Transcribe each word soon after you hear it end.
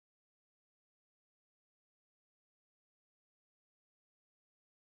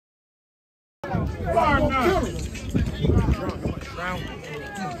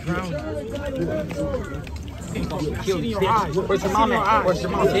Where's your mom at? Where's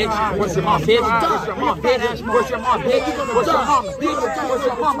your mom, bitch? Where's your mom, bitch? Where's your mom, bitch? Where's your mom, bitch? Where's your mama, bitch? Where's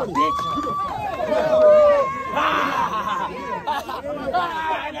your mama, bitch?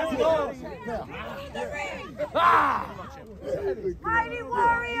 Mighty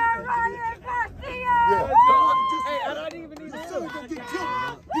warrior, Ryan Garcia! Hey, I don't even need to say you're gonna get killed.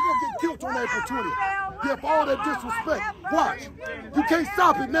 You're gonna get killed on April 20th. Yeah, for all that disrespect. Watch. You can't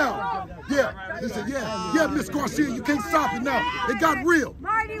stop it now. Yeah. He said, yeah, Miss Garcia, you can't stop it now. It got real.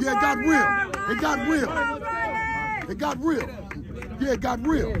 Yeah, it got real. It got real. It got real. Yeah, it got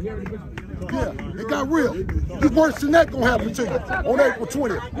real. Yeah, it got real. You worse than that gonna happen to you on April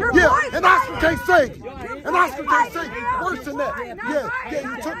 20th. Yeah, and Oscar can't save you. And Oscar can't save you. Worse than that. Yeah,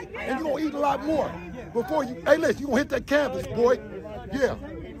 you took it. And you're gonna eat a lot more before you, hey, listen, you're gonna hit that canvas, boy.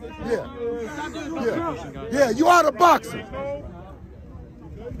 Yeah, you out of boxing.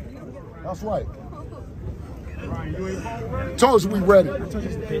 That's right. Told you we ready.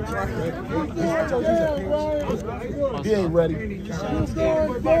 He ain't ready.